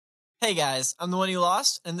Hey guys, I'm the one you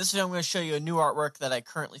lost, and this video I'm going to show you a new artwork that I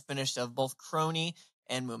currently finished of both Crony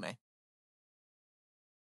and Mume.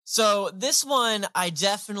 So this one I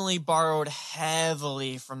definitely borrowed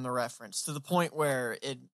heavily from the reference to the point where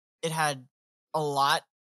it had a lot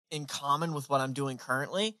in common with what I'm doing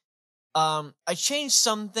currently. I changed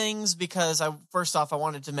some things because first off I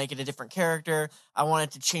wanted to make it a different character. I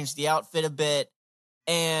wanted to change the outfit a bit,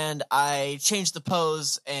 and I changed the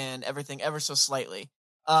pose and everything ever so slightly.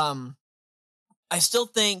 Um, I still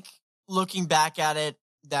think, looking back at it,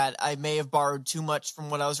 that I may have borrowed too much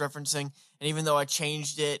from what I was referencing, and even though I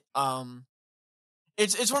changed it,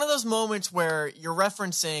 it's one of those moments where you're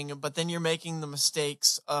referencing, but then you're making the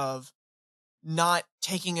mistakes of not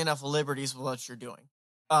taking enough liberties with what you're doing.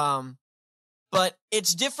 Um, but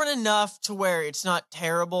it's different enough to where it's not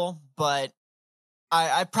terrible, but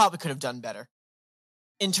I probably could have done better.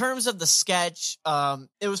 In terms of the sketch,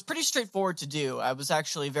 it was pretty straightforward to do. I was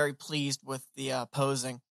actually very pleased with the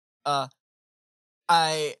posing. Uh,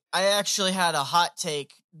 I actually had a hot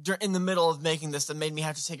take in the middle of making this that made me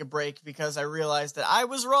have to take a break because I realized that I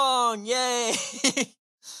was wrong. Yay!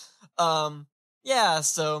 um, yeah.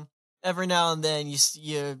 So every now and then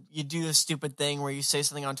you do a stupid thing where you say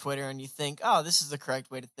something on Twitter and you think, oh, this is the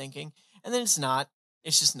correct way to thinking, and then it's not.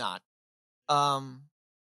 It's just not. Um,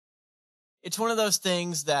 it's one of those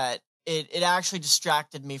things that it actually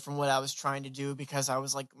distracted me from what I was trying to do because I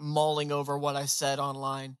was like mulling over what I said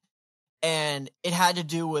online. And it had to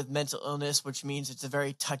do with mental illness, which means it's a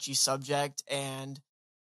very touchy subject. And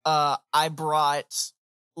I brought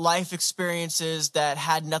life experiences that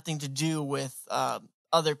had nothing to do with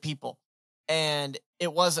other people. And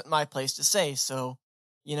it wasn't my place to say. So,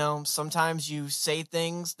 sometimes you say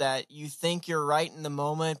things that you think you're right in the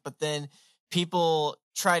moment, but then people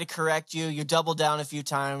try to correct you. You double down a few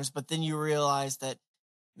times, but then you realize that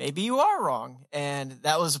maybe you are wrong. And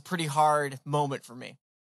that was a pretty hard moment for me.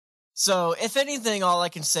 So, if anything, all I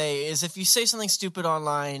can say is if you say something stupid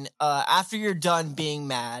online, after you're done being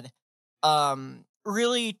mad,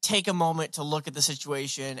 really take a moment to look at the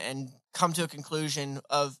situation and come to a conclusion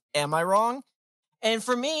of, am I wrong? And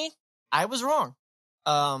for me, I was wrong.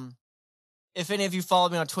 Um, if any of you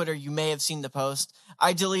followed me on Twitter, you may have seen the post.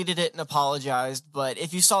 I deleted it and apologized, but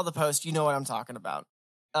if you saw the post, you know what I'm talking about.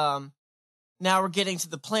 Um, Now we're getting to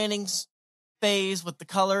the planning phase with the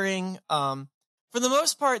coloring. For the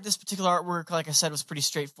most part, this particular artwork, like I said, was pretty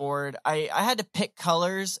straightforward. I had to pick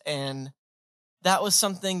colors, and that was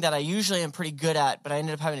something that I usually am pretty good at, but I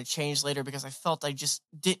ended up having to change later because I felt I just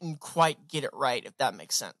didn't quite get it right, if that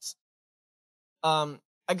makes sense. Um,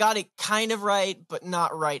 I got it kind of right, but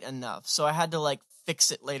not right enough, so I had to like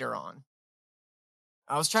fix it later on.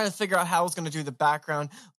 I was trying to figure out how I was going to do the background.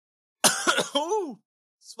 Ooh,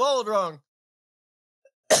 swallowed wrong.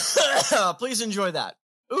 Please enjoy that.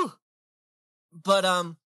 Ooh. But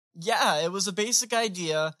yeah, it was a basic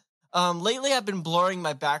idea. Lately I've been blurring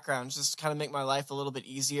my backgrounds just to kind of make my life a little bit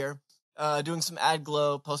easier. Doing some add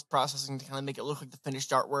glow post processing to kind of make it look like the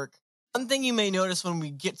finished artwork. One thing you may notice when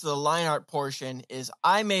we get to the line art portion is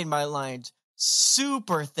I made my lines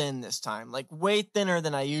super thin this time, like way thinner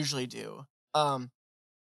than I usually do.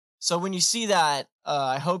 So when you see that,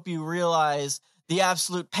 I hope you realize the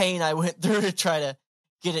absolute pain I went through to try to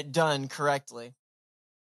get it done correctly.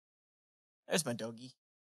 There's my doggy.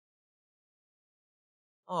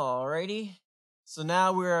 Alrighty. So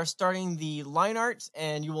now we are starting the line art,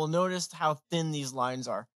 and you will notice how thin these lines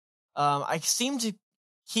are. I seem to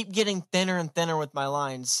keep getting thinner and thinner with my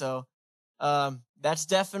lines, so that's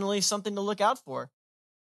definitely something to look out for.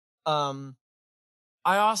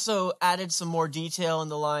 I also added some more detail in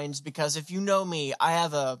the lines because if you know me, I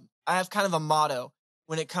have kind of a motto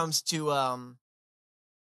when it comes to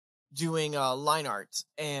doing line art,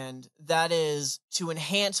 and that is to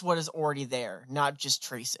enhance what is already there, not just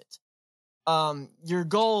trace it. Your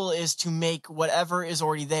goal is to make whatever is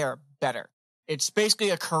already there better. It's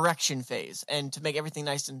basically a correction phase, and to make everything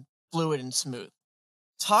nice and fluid and smooth.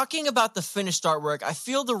 Talking about the finished artwork, I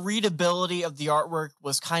feel the readability of the artwork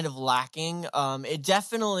was kind of lacking. It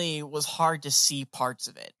definitely was hard to see parts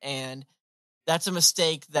of it, and that's a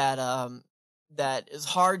mistake that is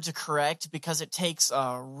hard to correct because it takes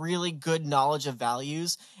really good knowledge of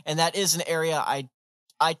values, and that is an area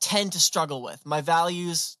I tend to struggle with. My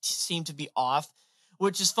values seem to be off,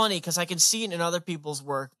 which is funny because I can see it in other people's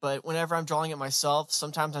work, but whenever I'm drawing it myself,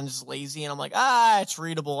 sometimes I'm just lazy and I'm like, it's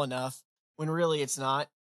readable enough, when really it's not.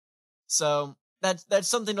 So that's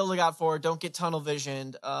something to look out for. Don't get tunnel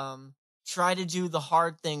visioned. Try to do the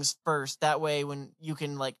hard things first. That way, when you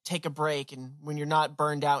can like take a break and when you're not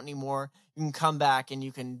burned out anymore, you can come back and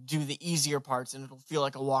you can do the easier parts and it'll feel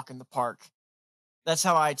like a walk in the park. That's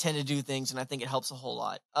how I tend to do things, and I think it helps a whole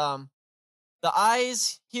lot. The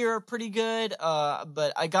eyes here are pretty good,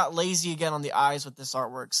 but I got lazy again on the eyes with this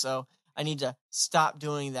artwork, so I need to stop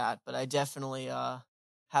doing that. But I definitely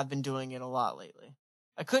have been doing it a lot lately.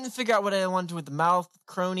 I couldn't figure out what I wanted to do with the mouth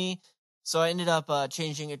crony, so I ended up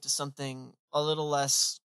changing it to something a little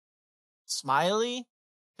less smiley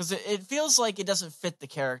because it feels like it doesn't fit the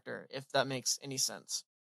character, if that makes any sense.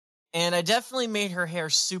 And I definitely made her hair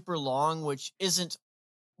super long, which isn't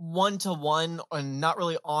one to one and not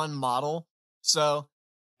really on model. So,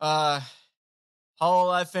 uh,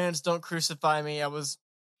 HoloLive fans, don't crucify me. I was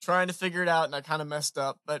trying to figure it out and I kind of messed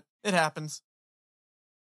up, but it happens.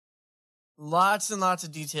 Lots and lots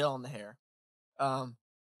of detail on the hair. Um,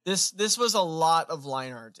 this was a lot of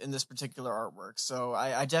line art in this particular artwork, so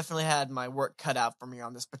I definitely had my work cut out for me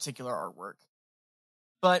on this particular artwork.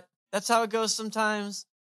 But that's how it goes sometimes.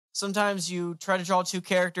 Sometimes you try to draw two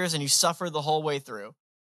characters and you suffer the whole way through.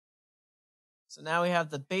 So now we have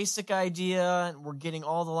the basic idea and we're getting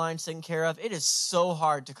all the lines taken care of. It is so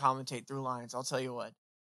hard to commentate through lines, I'll tell you what.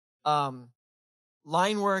 Um,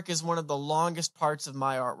 Line work is one of the longest parts of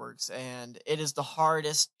my artworks, and it is the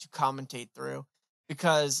hardest to commentate through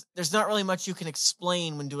because there's not really much you can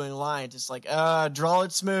explain when doing lines. It's like, draw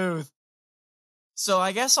it smooth. So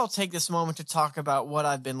I guess I'll take this moment to talk about what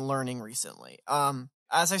I've been learning recently.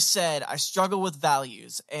 As I said, I struggle with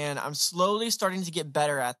values, and I'm slowly starting to get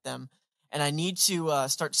better at them. And I need to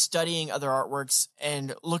start studying other artworks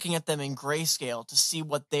and looking at them in grayscale to see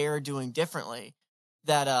what they're doing differently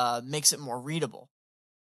that makes it more readable.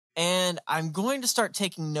 And I'm going to start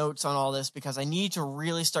taking notes on all this because I need to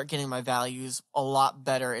really start getting my values a lot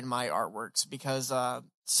better in my artworks because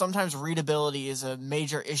sometimes readability is a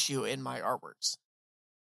major issue in my artworks.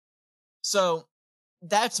 So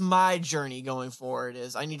that's my journey going forward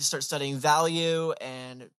is I need to start studying value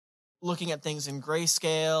and looking at things in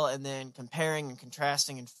grayscale and then comparing and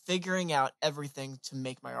contrasting and figuring out everything to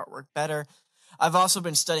make my artwork better. I've also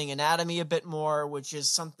been studying anatomy a bit more, which is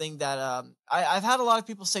something that I've had a lot of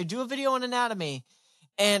people say, do a video on anatomy.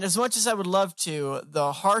 And as much as I would love to,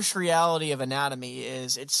 the harsh reality of anatomy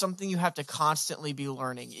is it's something you have to constantly be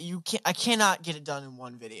learning. I cannot get it done in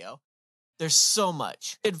one video. There's so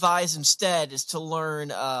much. Advise instead is to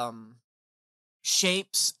learn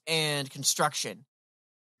shapes and construction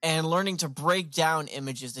and learning to break down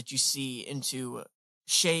images that you see into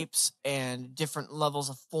shapes and different levels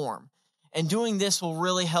of form. And doing this will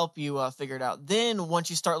really help you figure it out. Then once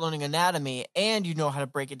you start learning anatomy and you know how to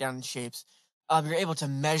break it down in shapes, you're able to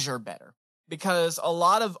measure better. Because a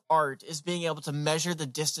lot of art is being able to measure the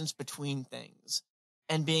distance between things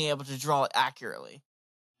and being able to draw it accurately.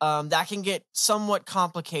 That can get somewhat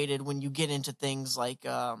complicated when you get into things like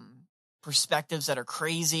perspectives that are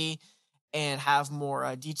crazy and have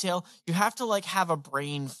more detail. You have to like have a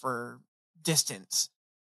brain for distance.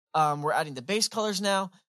 We're adding the base colors now.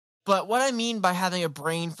 But what I mean by having a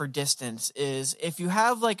brain for distance is if you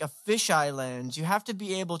have like a fisheye lens, you have to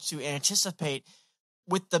be able to anticipate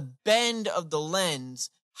with the bend of the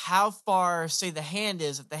lens how far, say, the hand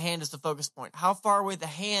is, if the hand is the focus point, how far away the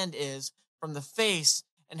hand is from the face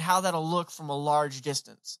and how that'll look from a large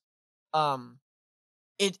distance.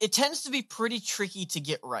 It tends to be pretty tricky to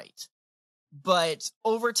get right. But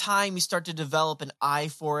over time, you start to develop an eye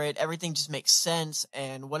for it. Everything just makes sense.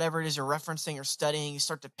 And whatever it is you're referencing or studying, you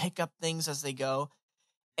start to pick up things as they go.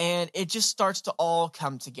 And it just starts to all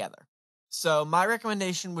come together. So my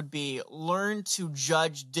recommendation would be learn to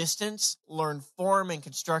judge distance, learn form and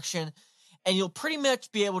construction, and you'll pretty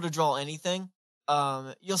much be able to draw anything.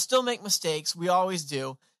 You'll still make mistakes. We always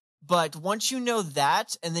do. But once you know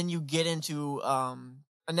that, and then you get into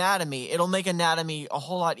anatomy, it'll make anatomy a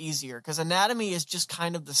whole lot easier because anatomy is just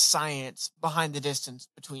kind of the science behind the distance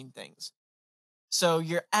between things. So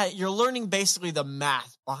you're learning basically the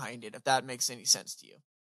math behind it, if that makes any sense to you.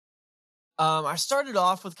 I started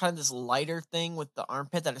off with kind of this lighter thing with the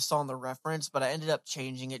armpit that I saw in the reference, but I ended up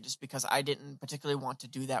changing it just because I didn't particularly want to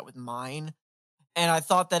do that with mine. And I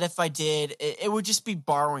thought that if I did, it would just be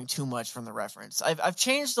borrowing too much from the reference. I've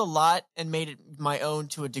changed a lot and made it my own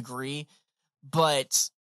to a degree, but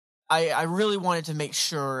I really wanted to make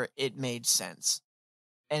sure it made sense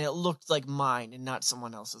and it looked like mine and not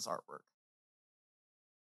someone else's artwork.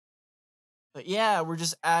 But yeah, we're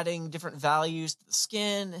just adding different values to the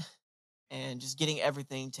skin and just getting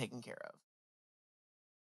everything taken care of.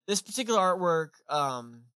 This particular artwork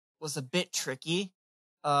was a bit tricky.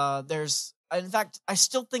 In fact, I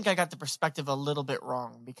still think I got the perspective a little bit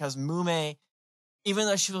wrong because Mume, even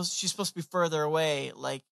though she's supposed to be further away,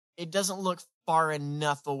 like it doesn't look far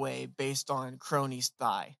enough away based on Crony's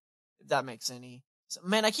thigh, if that makes any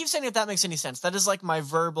Man, I keep saying if that makes any sense. That is like my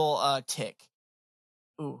verbal tick.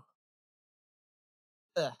 Ooh.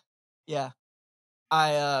 Ugh. Yeah.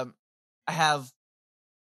 I have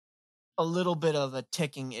a little bit of a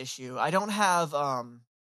ticking issue. I don't have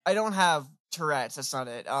Tourette's, that's not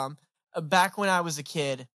it. Back when I was a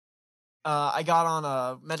kid, I got on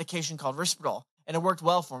a medication called Risperdal, and it worked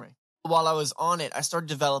well for me. While I was on it, I started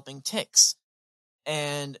developing tics,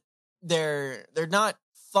 and they're not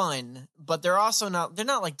fun, but they're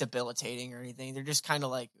not like debilitating or anything. They're just kind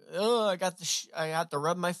of like, oh, I have to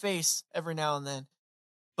rub my face every now and then.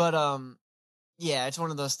 But yeah, it's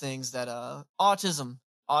one of those things that autism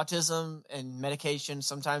and medication,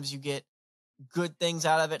 sometimes you get good things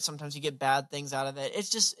out of it, sometimes you get bad things out of it.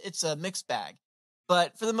 It's a mixed bag.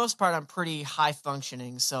 But for the most part, I'm pretty high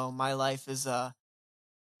functioning, so my life is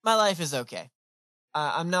okay.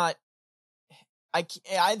 I'm not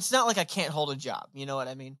it's not like I can't hold a job, you know what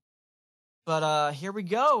I mean? But here we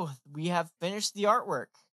go. We have finished the artwork.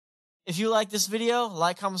 If you like this video,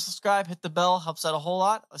 like, comment, subscribe, hit the bell, helps out a whole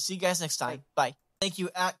lot. I'll see you guys next time. Bye. Thank you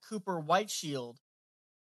at Cooper Whiteshield,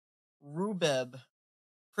 Rubeb,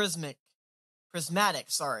 Prismatic,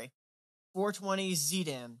 sorry, 420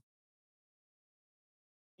 Zdan,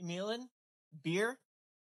 Emilin, Beer,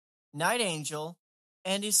 Night Angel,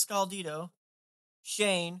 Andy Scaldito,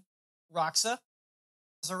 Shane, Roxa,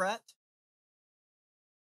 Zaret,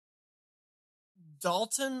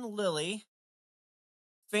 Dalton Lilly,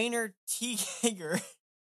 Fainer T. Hager,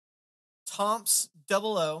 Tomps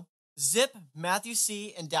Double O, Zip, Matthew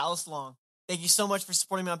C., and Dallas Long. Thank you so much for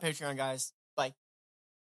supporting me on Patreon, guys. Bye.